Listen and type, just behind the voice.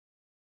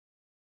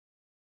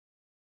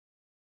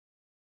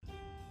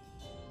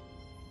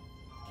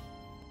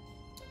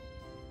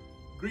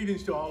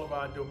Greetings to all of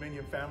our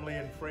Dominion family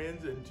and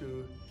friends, and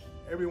to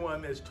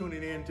everyone that's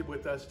tuning in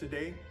with us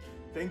today.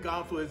 Thank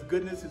God for His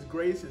goodness, His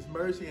grace, His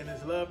mercy, and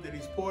His love that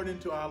He's poured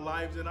into our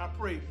lives. And I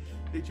pray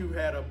that you've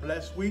had a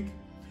blessed week,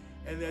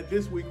 and that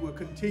this week will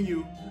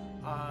continue,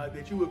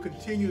 that you will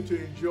continue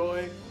to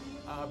enjoy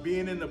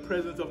being in the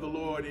presence of the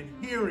Lord and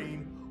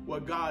hearing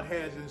what God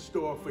has in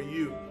store for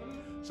you.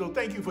 So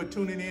thank you for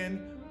tuning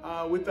in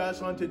with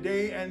us on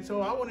today. And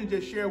so I want to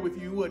just share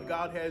with you what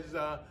God has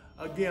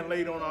again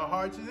laid on our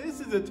hearts.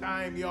 This is a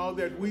time, y'all,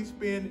 that we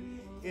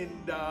spend in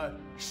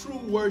true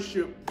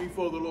worship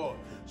before the Lord.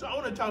 So I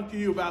want to talk to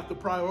you about the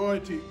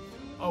priority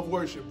of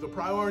worship, the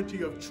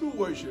priority of true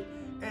worship,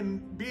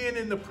 and being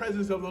in the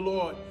presence of the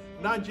Lord,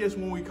 not just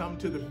when we come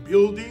to the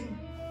building,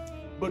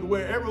 but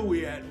wherever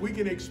we're at, we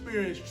can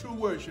experience true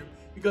worship,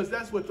 because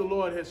that's what the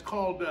Lord has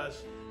called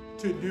us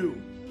to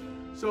do.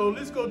 So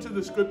let's go to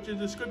the scripture.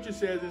 The scripture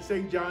says in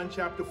St. John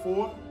chapter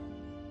 4,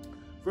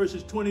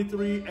 verses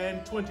 23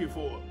 and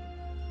 24.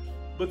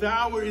 But the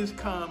hour is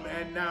come,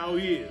 and now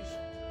is,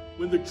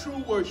 when the true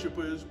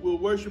worshipers will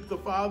worship the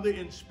Father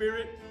in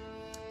spirit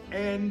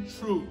and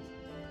truth.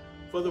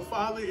 For the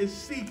Father is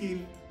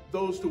seeking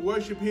those to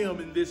worship Him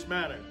in this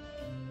manner.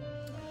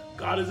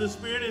 God is a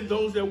spirit, and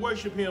those that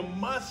worship Him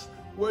must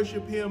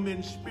worship Him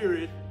in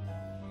spirit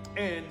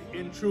and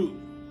in truth.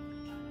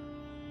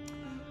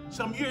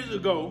 Some years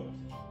ago,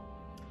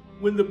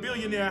 when the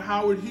billionaire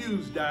Howard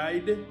Hughes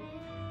died,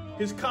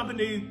 his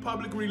company's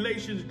public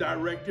relations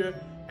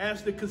director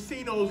asked the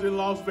casinos in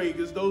Las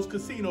Vegas, those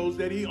casinos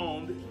that he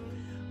owned,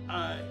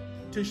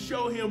 to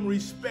show him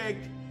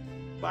respect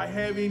by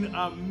having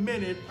a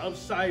minute of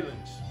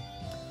silence.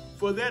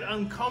 For that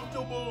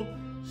uncomfortable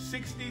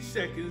 60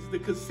 seconds, the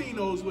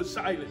casinos were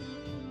silent.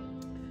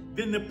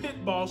 Then the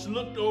pit boss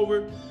looked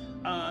over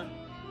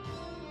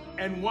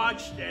and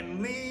watched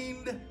and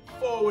leaned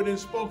forward and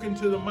spoke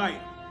into the mic.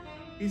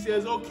 He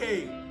says,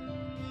 "Okay,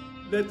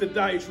 let the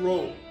dice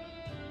roll.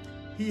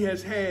 He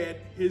has had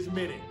his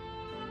minute."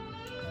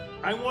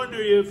 I wonder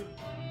if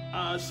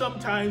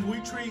sometimes we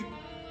treat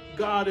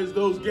God as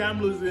those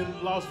gamblers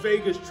in Las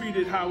Vegas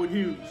treated Howard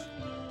Hughes.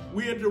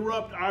 We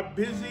interrupt our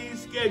busy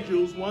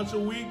schedules once a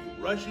week,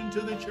 rush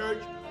into the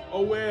church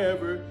or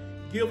wherever,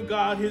 give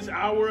God His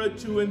hour or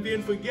two, and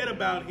then forget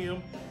about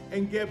Him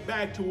and get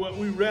back to what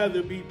we'd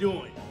rather be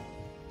doing.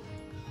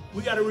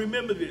 We got to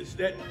remember this,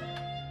 that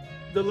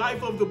the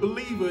life of the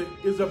believer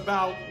is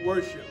about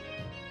worship.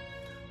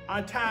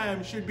 Our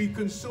time should be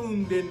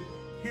consumed in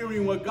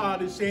hearing what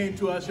God is saying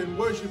to us and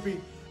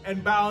worshiping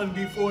and bowing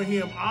before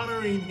Him,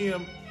 honoring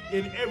Him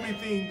in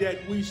everything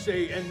that we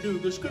say and do.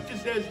 The scripture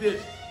says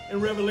this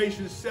in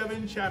Revelation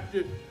 7,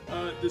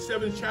 the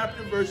 7th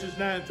chapter, verses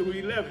 9 through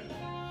 11.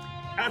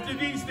 After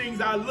these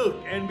things I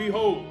looked, and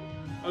behold,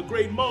 a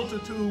great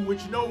multitude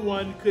which no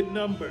one could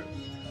number,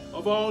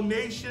 of all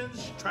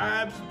nations,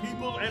 tribes,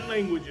 people, and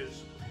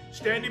languages,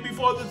 standing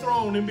before the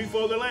throne and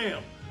before the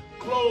Lamb,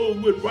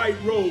 clothed with white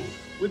robes,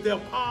 with their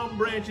palm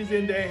branches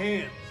in their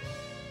hands,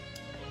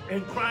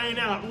 and crying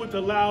out with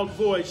a loud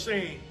voice,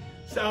 saying,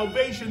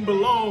 "Salvation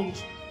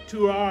belongs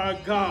to our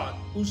God,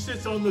 who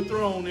sits on the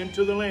throne, and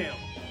to the Lamb."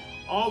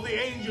 All the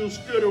angels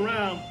stood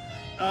around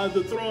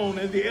the throne,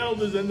 and the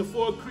elders and the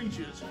four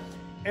creatures,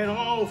 and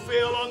all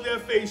fell on their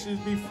faces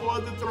before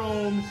the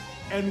throne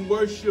and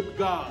worshiped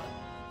God.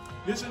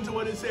 Listen to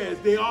what it says.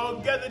 They all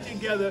gathered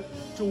together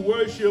to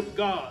worship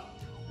God.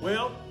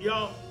 Well,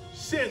 y'all,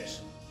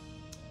 since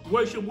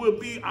worship will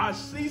be our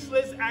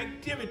ceaseless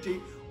activity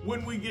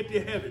when we get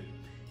to heaven,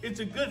 it's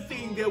a good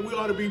thing that we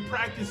ought to be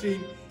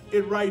practicing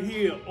it right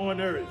here on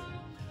earth.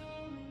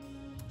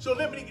 So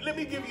let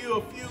me give you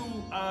a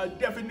few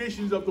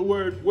definitions of the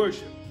word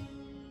worship.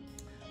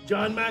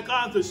 John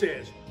MacArthur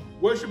says,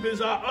 worship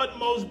is our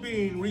utmost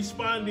being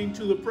responding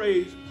to the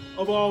praise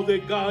of all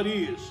that God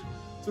is,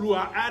 through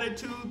our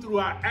attitude, through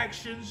our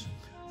actions,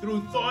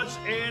 through thoughts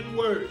and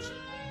words,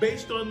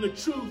 based on the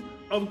truth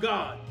of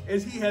God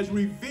as He has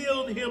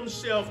revealed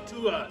Himself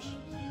to us.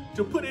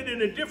 To put it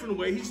in a different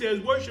way, he says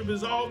worship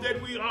is all that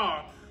we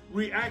are,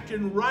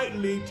 reacting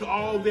rightly to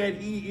all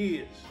that He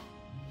is.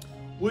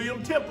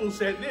 William Temple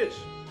said this: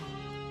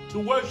 to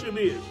worship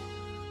is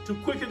to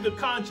quicken the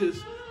conscience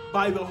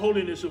by the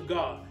holiness of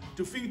God,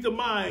 to feed the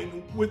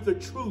mind with the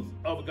truth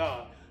of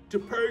God, to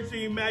purge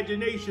the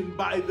imagination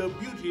by the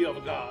beauty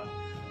of God,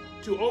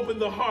 to open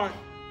the heart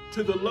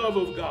to the love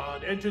of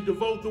God, and to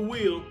devote the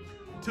will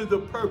to the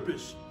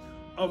purpose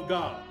of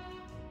God.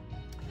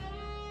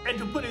 And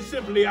to put it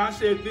simply, I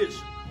said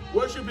this: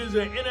 worship is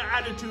an inner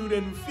attitude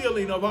and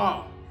feeling of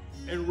awe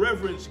and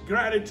reverence,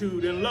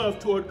 gratitude, and love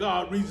toward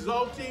God,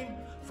 resulting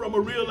from a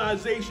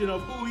realization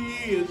of who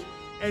He is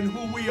and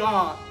who we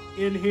are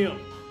in Him.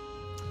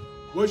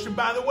 Worship,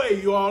 by the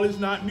way, you all, is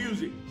not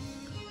music.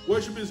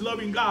 Worship is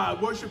loving God.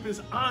 Worship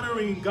is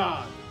honoring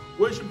God.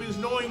 Worship is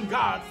knowing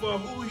God for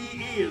who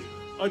He is,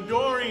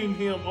 adoring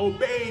Him,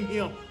 obeying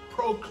Him,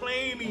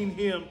 proclaiming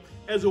Him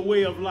as a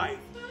way of life.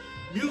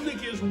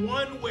 Music is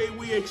one way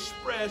we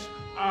express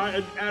our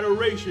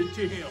adoration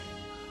to Him.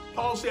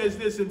 Paul says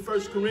this in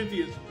 1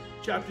 Corinthians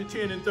chapter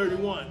 10 and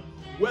 31.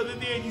 Whether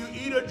then you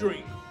eat or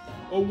drink,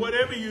 or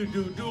whatever you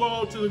do, do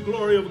all to the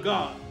glory of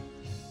God.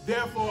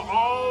 Therefore,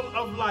 all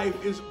of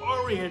life is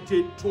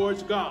oriented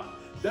towards God.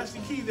 That's the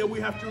key that we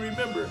have to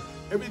remember.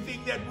 Everything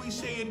that we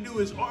say and do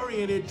is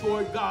oriented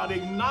toward God,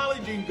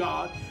 acknowledging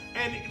God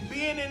and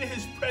being in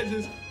his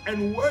presence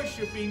and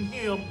worshiping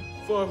him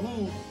for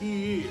who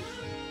he is.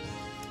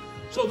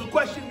 So the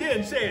question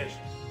then says,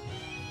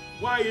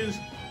 why is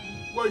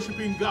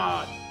worshiping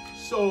God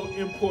so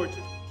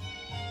important?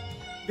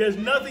 There's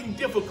nothing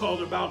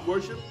difficult about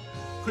worship.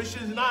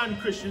 Christians,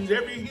 non-Christians,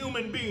 every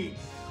human being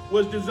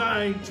was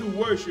designed to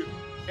worship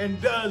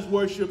and does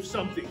worship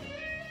something.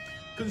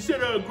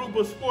 Consider a group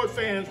of sport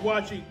fans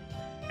watching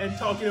and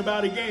talking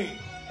about a game.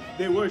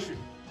 They worship.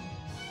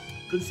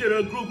 Consider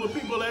a group of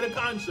people at a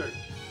concert.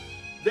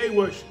 They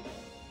worship.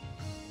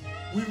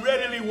 We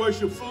readily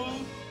worship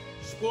food,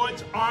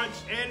 sports,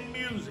 arts, and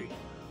music.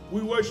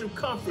 We worship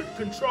comfort,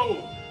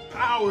 control,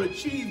 power,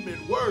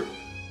 achievement, work,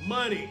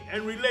 money,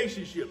 and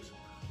relationships.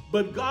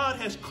 But God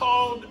has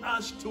called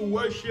us to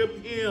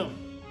worship him.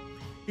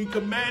 He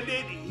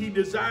commanded, he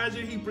desires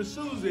it, he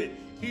pursues it,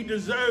 he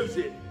deserves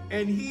it,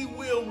 and he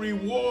will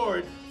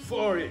reward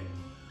for it.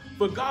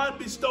 For God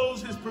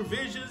bestows his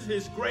provisions,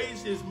 his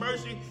grace, his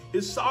mercy,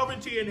 his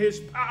sovereignty, and his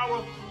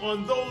power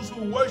on those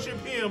who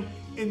worship him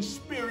in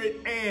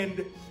spirit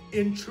and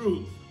in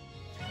truth.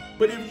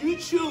 But if you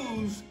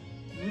choose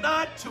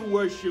not to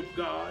worship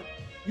God,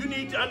 you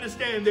need to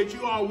understand that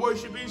you are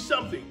worshiping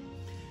something.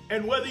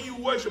 And whether you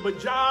worship a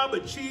job,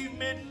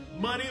 achievement,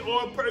 money,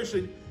 or a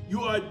person,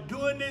 you are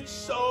doing it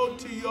so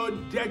to your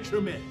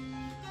detriment.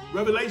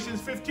 Revelations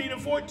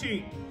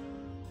 15:14.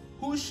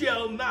 Who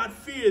shall not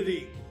fear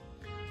thee,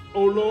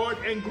 O Lord,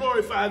 and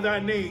glorify thy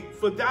name?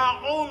 For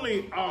thou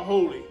only art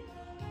holy,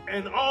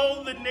 and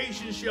all the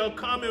nations shall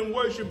come and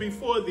worship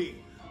before thee,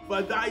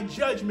 for thy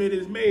judgment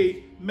is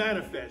made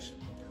manifest.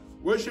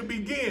 Worship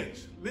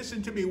begins,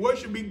 listen to me,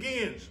 worship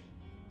begins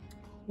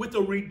with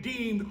a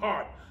redeemed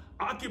heart,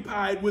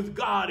 occupied with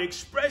God,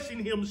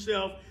 expressing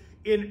himself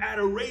in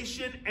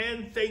adoration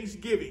and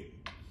thanksgiving.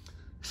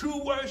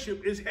 True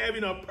worship is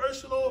having a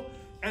personal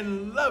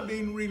and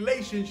loving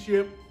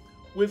relationship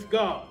with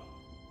God.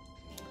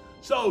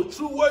 So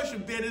true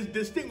worship then is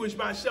distinguished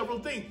by several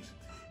things.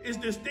 It's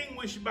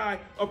distinguished by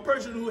a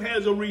person who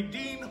has a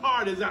redeemed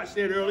heart, as I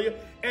said earlier,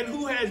 and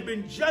who has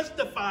been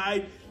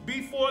justified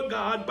before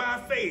God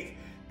by faith,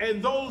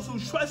 and those who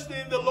trust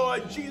in the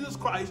Lord Jesus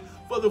Christ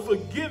for the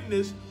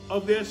forgiveness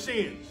of their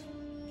sins.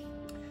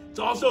 It's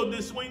also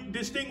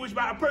distinguished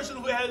by a person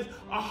who has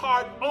a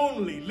heart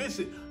only,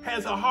 listen,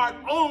 has a heart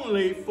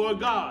only for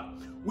God.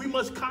 We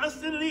must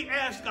constantly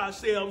ask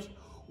ourselves,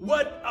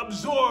 what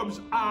absorbs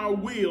our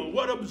will?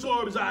 What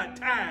absorbs our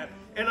time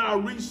and our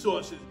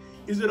resources?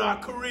 Is it our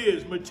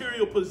careers,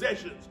 material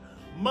possessions,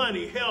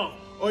 money, health,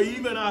 or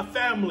even our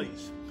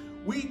families?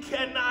 We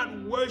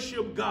cannot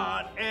worship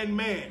God and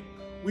man.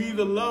 We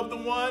either love the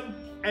one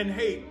and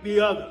hate the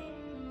other.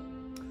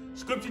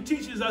 Scripture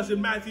teaches us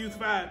in Matthew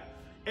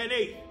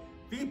 5:8,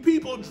 the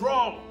people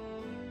draw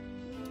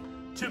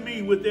to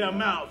me with their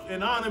mouth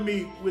and honor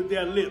me with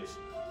their lips,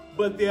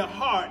 but their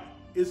heart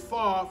is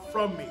far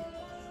from me.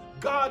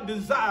 God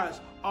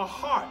desires a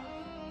heart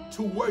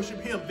to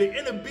worship him, the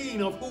inner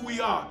being of who we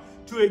are,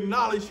 to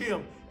acknowledge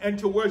him and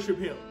to worship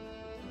him.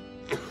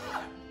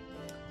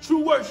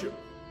 True worship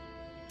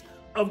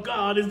of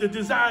God is the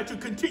desire to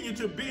continue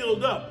to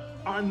build up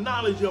our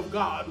knowledge of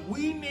God.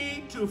 We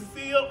need to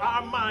fill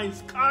our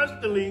minds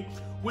constantly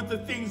with the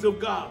things of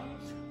God.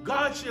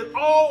 God should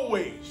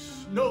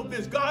always, note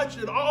this, God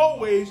should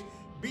always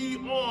be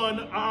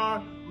on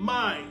our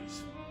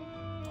minds.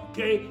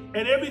 Okay?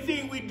 And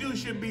everything we do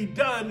should be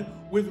done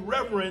with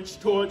reverence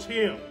towards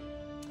him.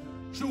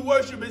 True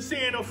worship is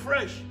seeing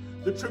afresh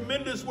the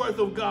tremendous worth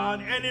of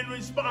God, and in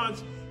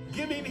response,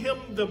 giving him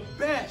the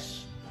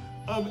best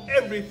of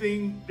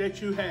everything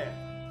that you have.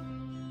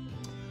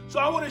 So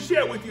I want to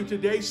share with you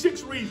today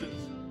 6 reasons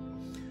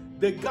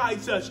that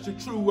guides us to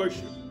true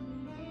worship.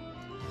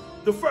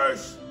 The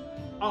first,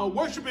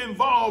 worship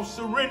involves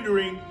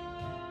surrendering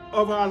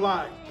of our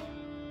lives.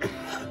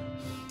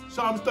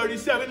 Psalms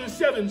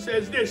 37:7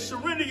 says this,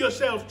 surrender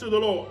yourselves to the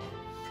Lord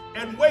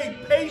and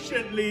wait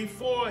patiently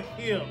for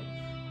him.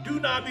 Do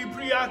not be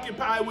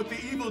preoccupied with the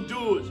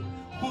evildoers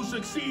who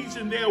succeeds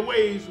in their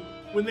ways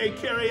when they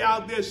carry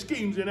out their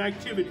schemes and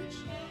activities.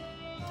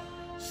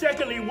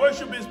 Secondly,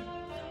 worship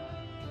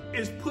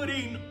is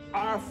putting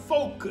our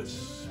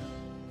focus.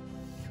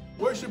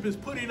 Worship is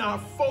putting our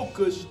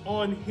focus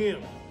on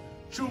him.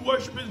 True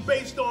worship is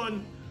based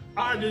on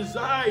our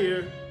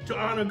desire to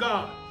honor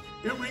God.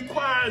 It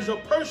requires a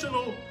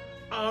personal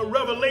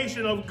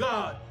revelation of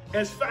God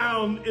as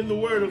found in the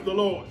word of the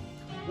Lord.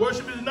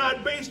 Worship is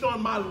not based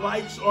on my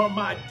likes or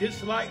my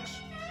dislikes.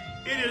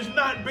 It is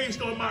not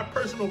based on my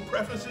personal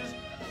preferences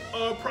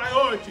or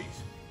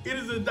priorities. It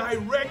is a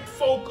direct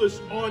focus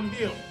on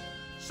him.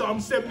 Psalm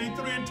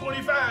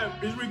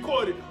 73:25 is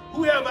recorded.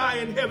 Who have I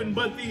in heaven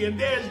but thee? And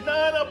there is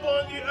none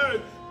upon the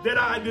earth that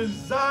I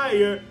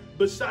desire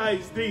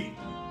besides thee.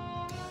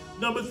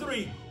 Number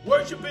 3,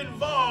 Worship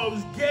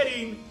involves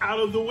getting out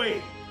of the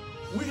way.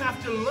 We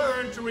have to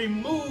learn to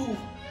remove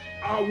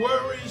our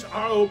worries,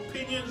 our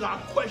opinions, our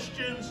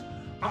questions.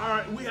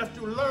 We have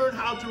to learn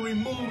how to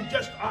remove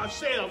just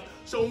ourselves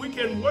so we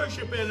can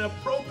worship and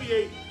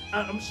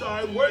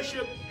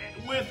worship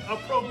with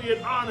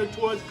appropriate honor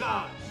towards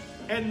God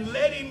and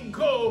letting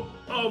go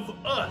of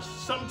us.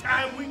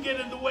 Sometimes we get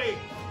in the way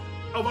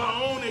of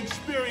our own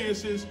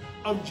experiences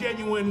of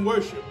genuine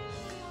worship.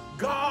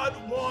 God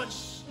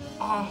wants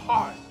our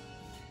heart.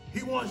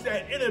 He wants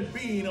that inner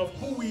being of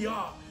who we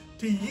are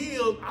to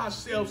yield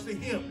ourselves to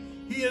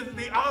Him. He is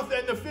the author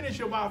and the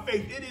finisher of our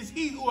faith. It is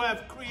He who has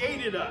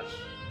created us.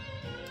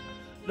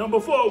 Number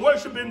 4,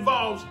 worship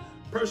involves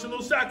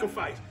personal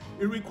sacrifice.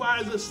 It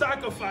requires a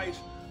sacrifice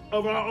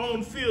of our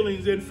own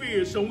feelings and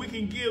fears so we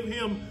can give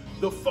Him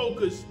the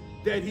focus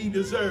that He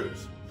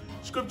deserves.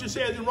 Scripture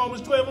says in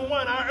Romans 12:1,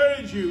 I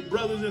urge you,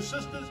 brothers and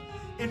sisters,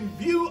 in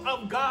view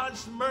of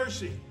God's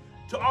mercy,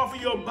 to offer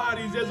your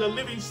bodies as a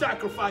living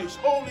sacrifice,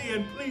 holy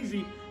and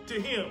pleasing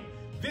to Him.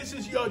 This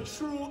is your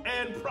true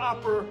and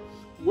proper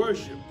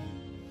worship.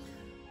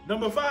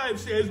 Number 5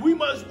 says we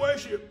must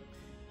worship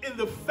in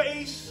the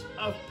face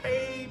of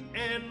pain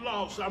and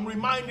loss. I'm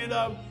reminded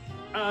of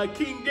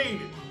King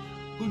David,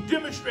 who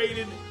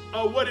demonstrated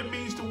what it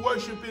means to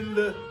worship in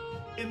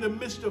the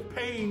midst of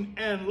pain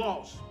and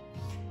loss.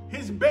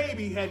 His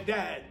baby had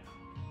died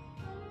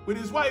when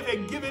his wife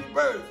had given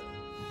birth,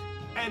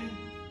 and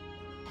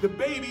the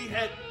baby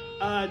had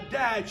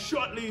died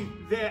shortly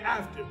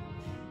thereafter.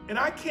 And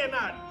I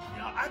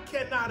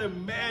cannot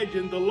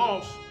imagine the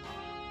loss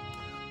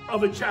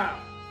of a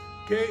child,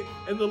 okay?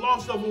 And the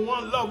loss of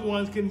loved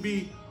ones can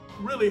be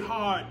really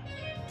hard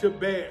to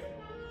bear.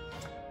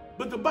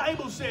 But the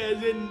Bible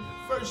says in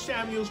 1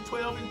 Samuel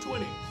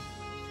 12:20,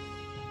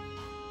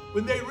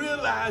 when they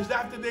realized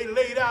after they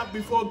laid out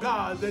before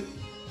God that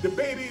the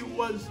baby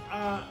was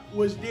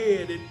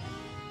dead, and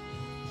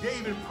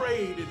David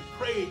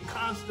prayed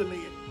constantly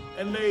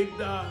and laid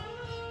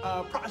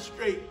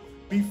prostrate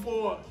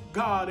before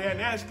God and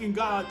asking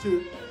God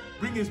to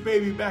bring his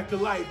baby back to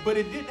life. But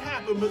it didn't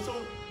happen. But so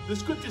the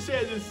scripture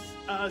says in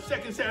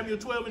 2 Samuel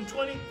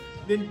 12:20,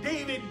 then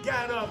David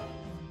got up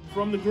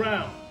from the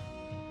ground.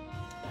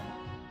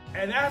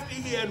 And after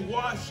he had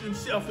washed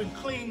himself and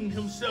cleaned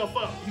himself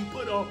up, he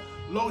put on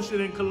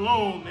lotion and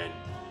cologne and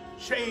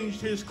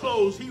changed his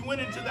clothes. He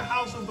went into the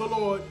house of the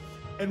Lord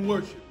and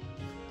worshiped.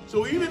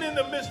 So even in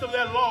the midst of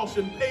that loss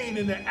and pain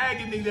and the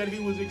agony that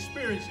he was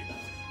experiencing,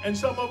 and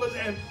some of us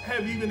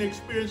have even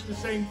experienced the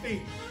same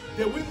thing,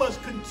 that we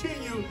must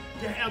continue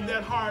to have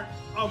that heart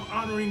of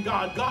honoring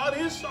God. God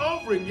is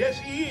sovereign, yes,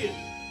 He is.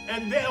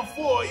 And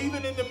therefore,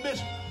 even in the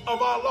midst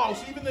of our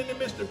loss, even in the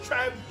midst of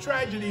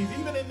tragedies,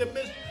 even in the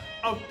midst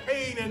of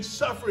pain and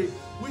suffering,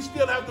 we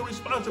still have the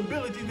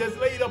responsibility that's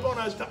laid upon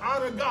us to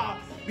honor God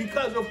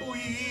because of who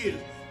He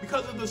is,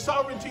 because of the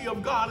sovereignty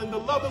of God and the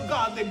love of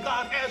God that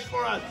God has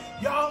for us.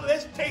 Y'all,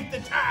 let's take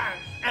the time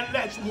and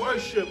let's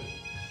worship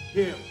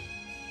Him.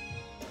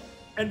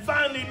 And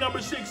finally,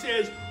 number 6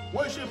 says,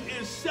 worship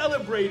is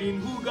celebrating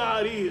who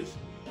God is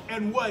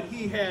and what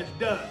He has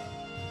done.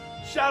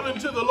 Shout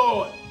unto the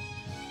Lord,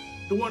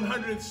 the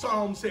 100th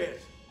Psalm says.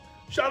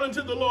 Shout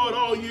unto the Lord,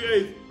 all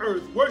ye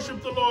earth.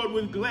 Worship the Lord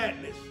with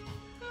gladness.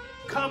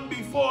 Come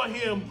before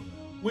Him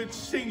with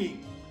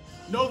singing.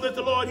 Know that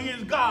the Lord, He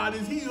is God,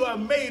 is He who has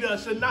made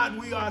us and not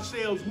we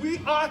ourselves. We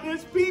are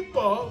His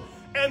people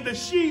and the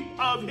sheep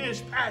of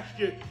His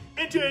pasture.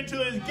 Enter into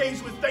His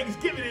gates with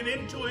thanksgiving and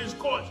into His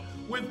courts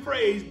with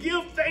praise.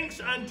 Give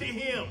thanks unto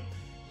Him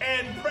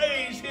and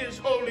praise His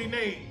holy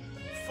name.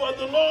 For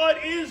the Lord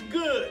is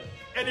good,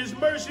 and His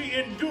mercy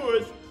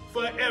endureth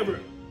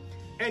forever.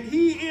 And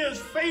He is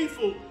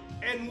faithful,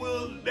 and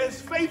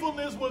His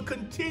faithfulness will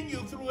continue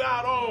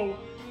throughout all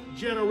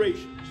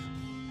generations.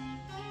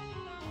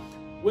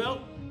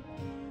 Well,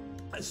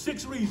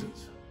 6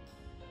 reasons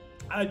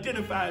I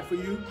identified for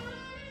you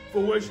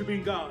for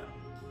worshiping God.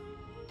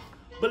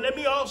 But let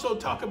me also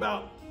talk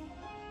about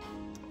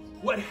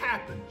what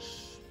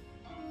happens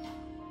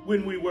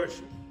when we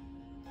worship.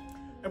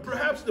 And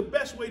perhaps the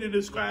best way to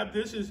describe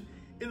this is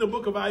in the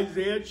book of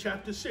Isaiah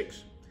chapter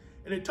 6.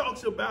 And it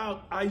talks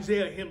about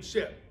Isaiah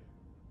himself.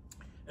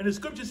 And the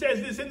scripture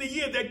says this: in the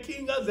year that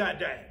King Uzziah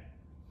died,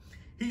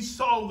 he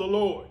saw the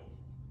Lord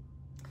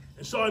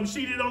and saw Him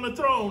seated on the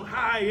throne,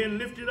 high and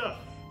lifted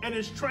up, and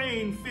His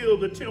train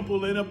filled the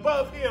temple. And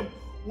above Him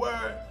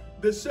were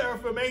the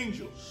seraphim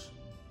angels.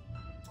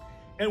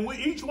 And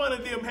each one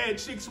of them had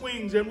 6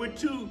 wings, and with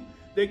 2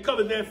 they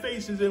covered their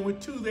faces, and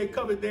with 2 they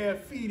covered their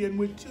feet, and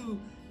with 2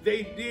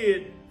 they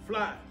did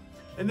fly.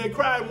 And they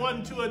cried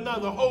one to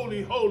another,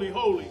 holy, holy,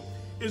 holy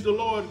is the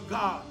Lord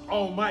God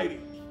Almighty.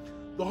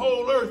 The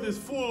whole earth is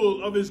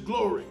full of His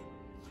glory.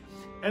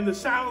 And the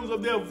sounds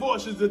of their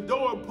voices, the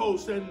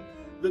doorposts and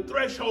the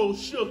threshold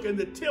shook, and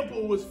the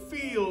temple was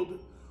filled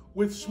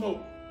with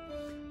smoke.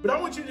 But I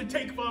want you to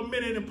take for a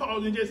minute and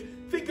pause and just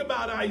think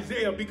about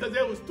Isaiah, because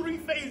there was 3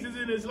 phases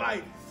in his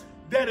life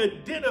that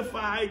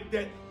identified,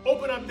 that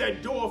opened up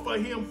that door for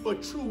him for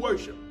true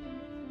worship.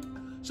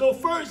 So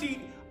first,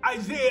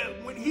 Isaiah,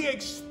 when he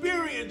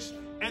experienced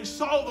and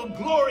saw the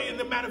glory and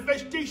the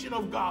manifestation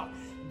of God,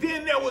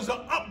 then there was an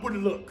upward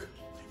look.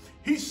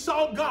 He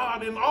saw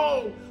God in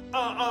all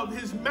of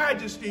his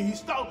majesty. He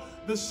saw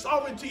the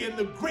sovereignty and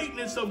the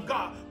greatness of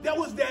God. There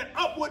was that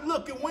upward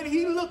look. And when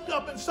he looked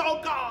up and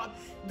saw God,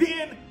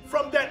 then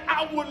from that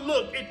outward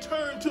look, it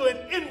turned to an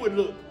inward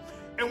look.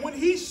 And when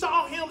he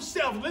saw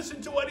himself,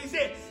 listen to what he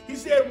said. He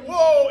said,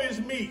 woe is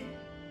me,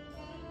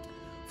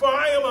 for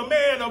I am a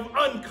man of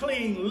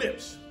unclean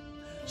lips.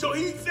 So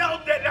he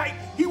felt that like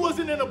he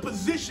wasn't in a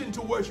position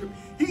to worship.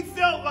 He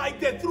felt like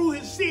that through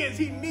his sins,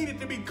 he needed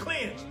to be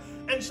cleansed.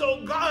 And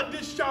so God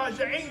discharged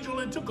the angel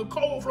and took a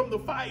coal from the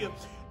fire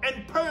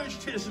and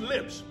purged his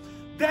lips.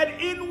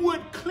 That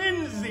inward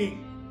cleansing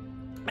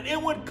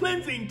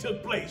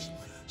took place.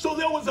 So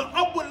there was an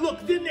upward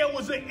look, then there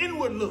was an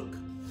inward look.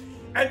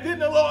 And then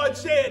the Lord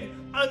said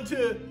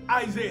unto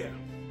Isaiah,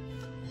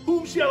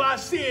 whom shall I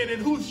send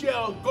and who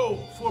shall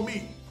go for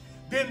me?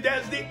 Then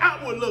there's the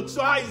outward look.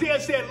 So Isaiah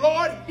said,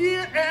 Lord,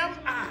 here am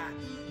I,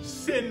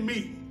 send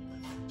me.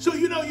 So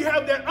you know, you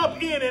have that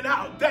up, in, and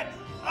out, that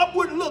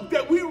upward look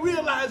that we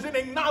realize and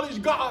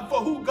acknowledge God for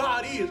who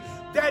God is.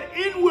 That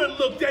inward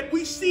look that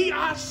we see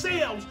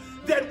ourselves,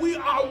 that we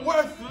are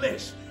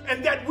worthless,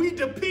 and that we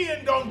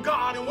depend on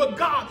God and what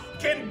God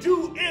can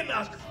do in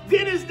us.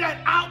 Then is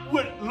that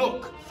outward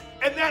look.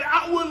 And that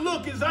outward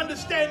look is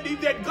understanding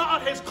that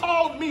God has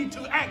called me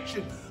to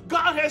action.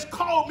 God has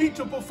called me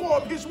to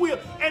perform his will.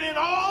 And in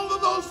all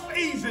of those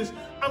phases,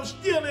 I'm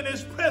still in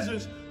his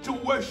presence to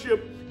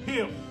worship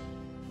him.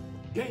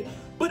 Okay?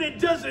 But it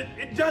doesn't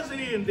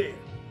end there.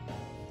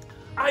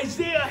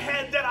 Isaiah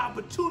had that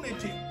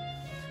opportunity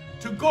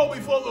to go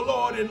before the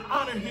Lord and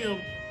honor him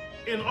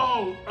in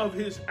all of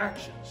his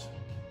actions.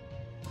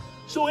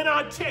 So in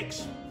our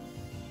text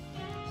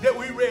that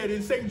we read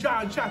in St.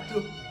 John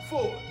chapter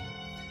 4,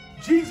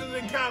 Jesus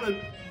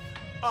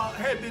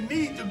had the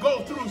need to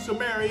go through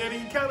Samaria, and he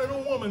encountered a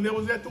woman that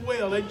was at the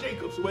well, at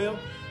Jacob's well,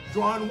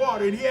 drawing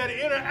water. And he had an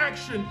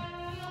interaction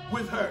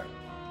with her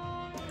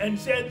and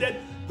said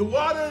that the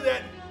water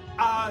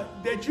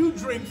that you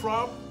drink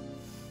from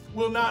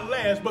will not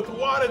last, but the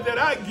water that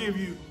I give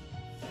you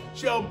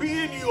shall be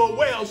in you a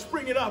well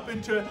springing up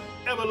into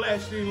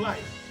everlasting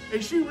life.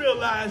 And she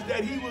realized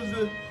that he was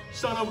the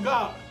Son of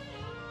God.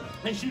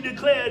 And she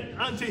declared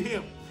unto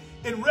him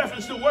in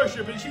reference to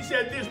worship, and she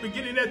said this,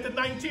 beginning at the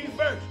 19th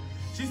verse.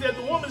 She said,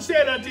 the woman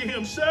said unto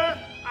him, Sir,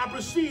 I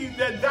perceive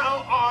that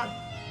thou art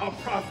a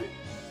prophet.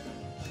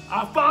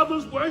 Our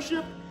fathers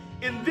worship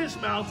in this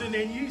mountain,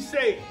 and ye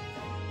say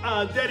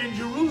that in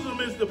Jerusalem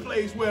is the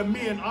place where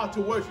men ought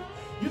to worship.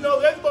 You know,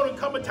 there's going to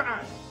come a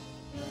time,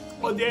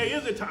 or there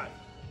is a time,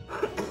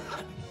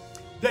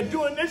 that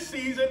during this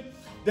season,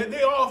 that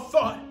they all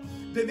thought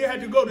that they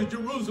had to go to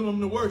Jerusalem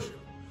to worship.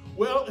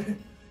 Well,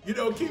 you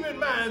know, keep in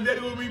mind that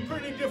it would be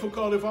pretty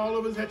difficult if all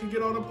of us had to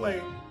get on a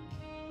plane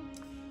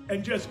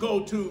and just go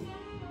to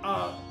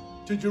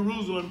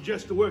Jerusalem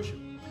just to worship.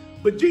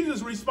 But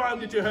Jesus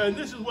responded to her, and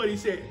this is what he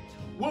said.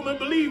 Woman,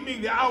 believe me,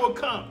 the hour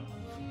come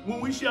when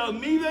we shall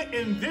neither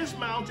in this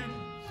mountain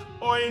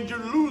or in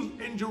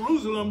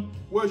Jerusalem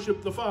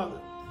worship the Father.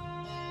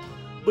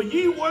 But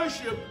ye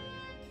worship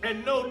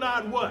and know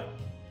not what.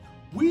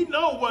 We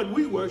know what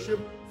we worship,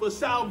 for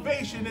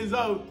salvation is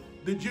of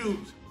the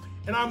Jews.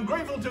 And I'm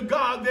grateful to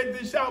God that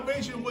the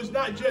salvation was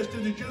not just to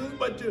the Jews,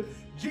 but to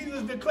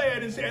Jesus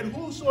declared and said,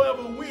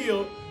 whosoever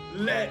will,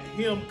 let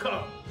him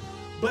come.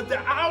 But the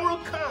hour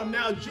come,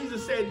 now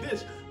Jesus said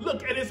this,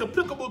 look, and it's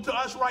applicable to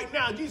us right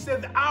now. Jesus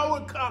said the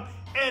hour come,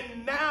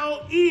 and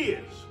now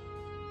is,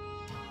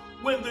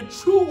 when the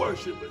true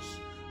worshipers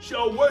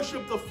shall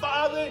worship the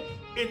Father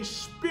in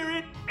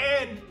spirit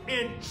and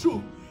in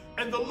truth.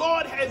 And the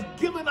Lord has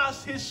given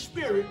us his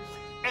spirit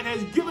and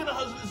has given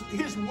us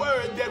his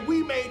word that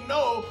we may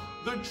know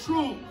the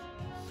truth.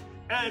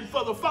 And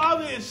for the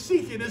Father is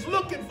seeking, is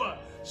looking for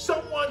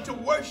someone to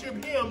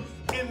worship him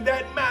in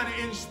that manner,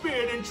 in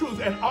spirit and truth.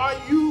 And are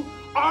you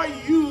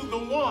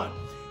the one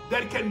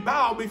that can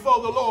bow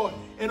before the Lord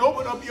and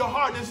open up your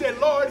heart and say,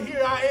 Lord,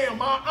 here I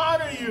am. I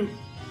honor you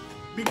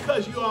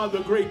because you are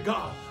the great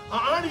God.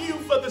 I honor you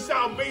for the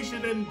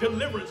salvation and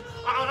deliverance.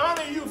 I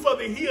honor you for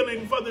the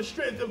healing, for the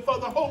strength, and for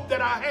the hope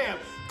that I have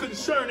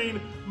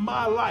concerning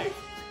my life.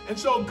 And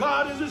so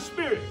God is a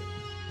spirit,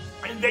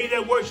 and they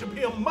that worship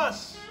him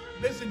must,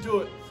 listen to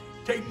it,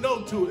 take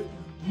note to it,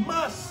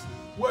 must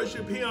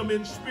worship him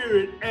in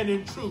spirit and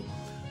in truth.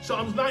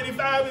 Psalms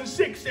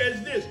 95:6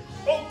 says this,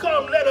 oh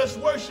come, let us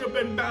worship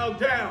and bow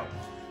down.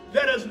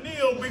 Let us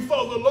kneel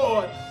before the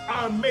Lord,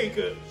 our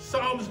Maker.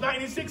 Psalms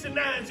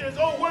 96:9 says,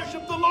 oh,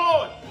 worship the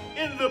Lord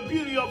in the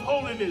beauty of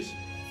holiness.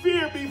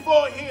 Fear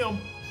before him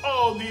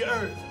all the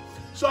earth.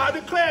 So I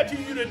declare to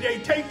you today,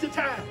 take the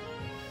time.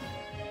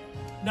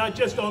 Not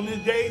just on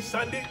this day,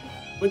 Sunday,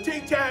 but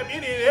take time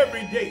any and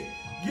every day.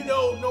 You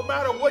know, no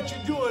matter what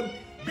you're doing,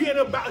 being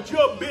about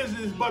your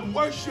business, but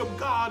worship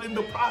God in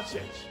the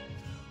process.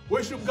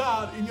 Worship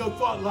God in your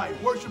thought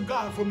life. Worship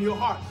God from your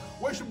heart.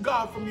 Worship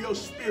God from your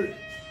spirit.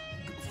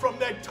 From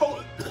that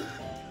total,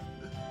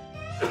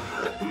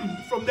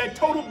 from that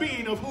total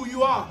being of who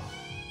you are,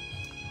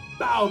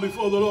 bow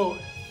before the Lord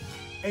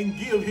and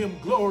give him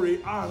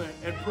glory, honor,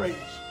 and praise.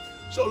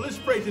 So let's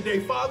pray today.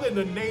 Father, in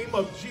the name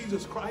of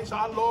Jesus Christ,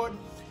 our Lord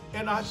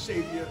and our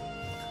Savior,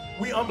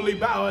 we humbly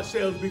bow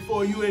ourselves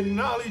before you,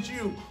 acknowledge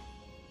you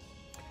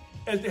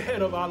as the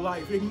head of our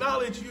life,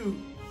 acknowledge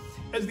you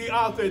as the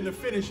author and the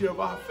finisher of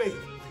our faith.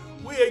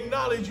 We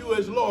acknowledge you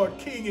as Lord,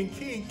 King and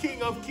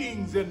King of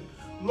kings and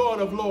Lord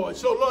of lords.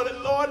 So Lord,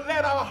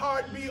 let our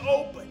heart be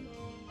open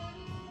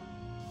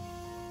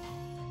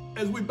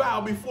as we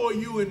bow before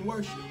you in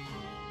worship.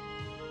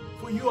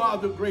 For you are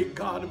the great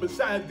God, and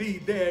beside thee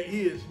there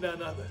is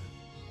none other.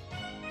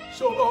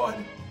 So Lord,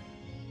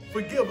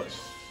 forgive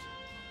us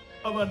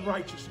of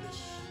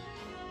unrighteousness.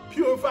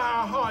 Purify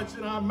our hearts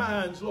and our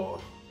minds,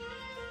 Lord,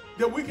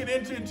 that we can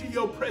enter into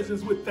your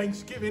presence with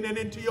thanksgiving and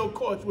into your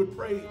courts with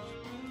praise.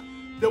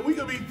 That we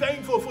can be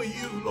thankful for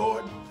you,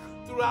 Lord,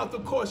 throughout the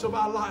course of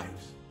our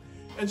lives.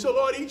 And so,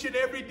 Lord, each and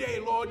every day,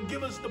 Lord,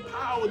 give us the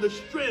power, the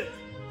strength,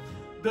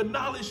 the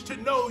knowledge to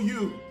know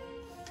you,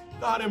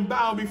 God, and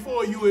bow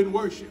before you in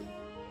worship.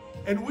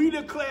 And we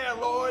declare,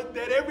 Lord,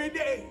 that every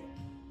day,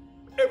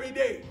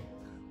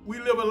 we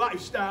live a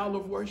lifestyle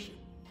of worship.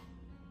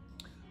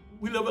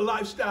 We live a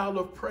lifestyle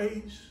of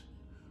praise.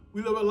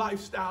 We live a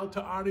lifestyle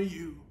to honor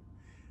you.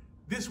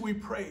 This we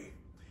pray,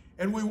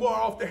 and we war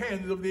off the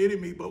hands of the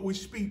enemy, but we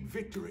speak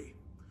victory.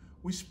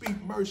 We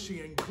speak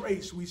mercy and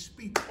grace. We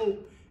speak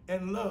hope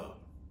and love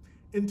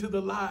into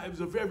the lives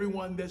of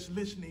everyone that's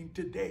listening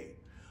today.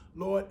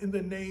 Lord, in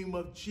the name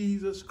of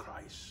Jesus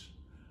Christ,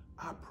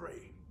 I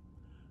pray.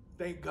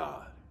 Thank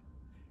God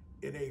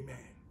and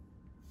amen.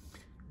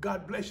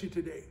 God bless you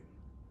today.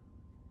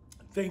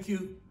 Thank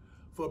you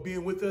for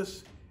being with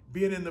us,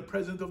 being in the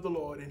presence of the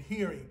Lord and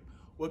hearing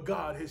what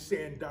God is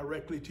saying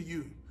directly to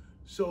you.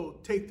 So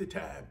take the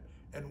time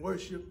and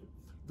worship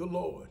the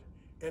Lord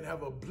and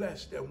have a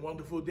blessed and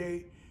wonderful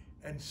day,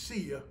 and see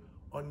you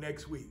on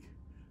next week.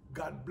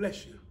 God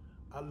bless you.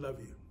 I love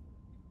you.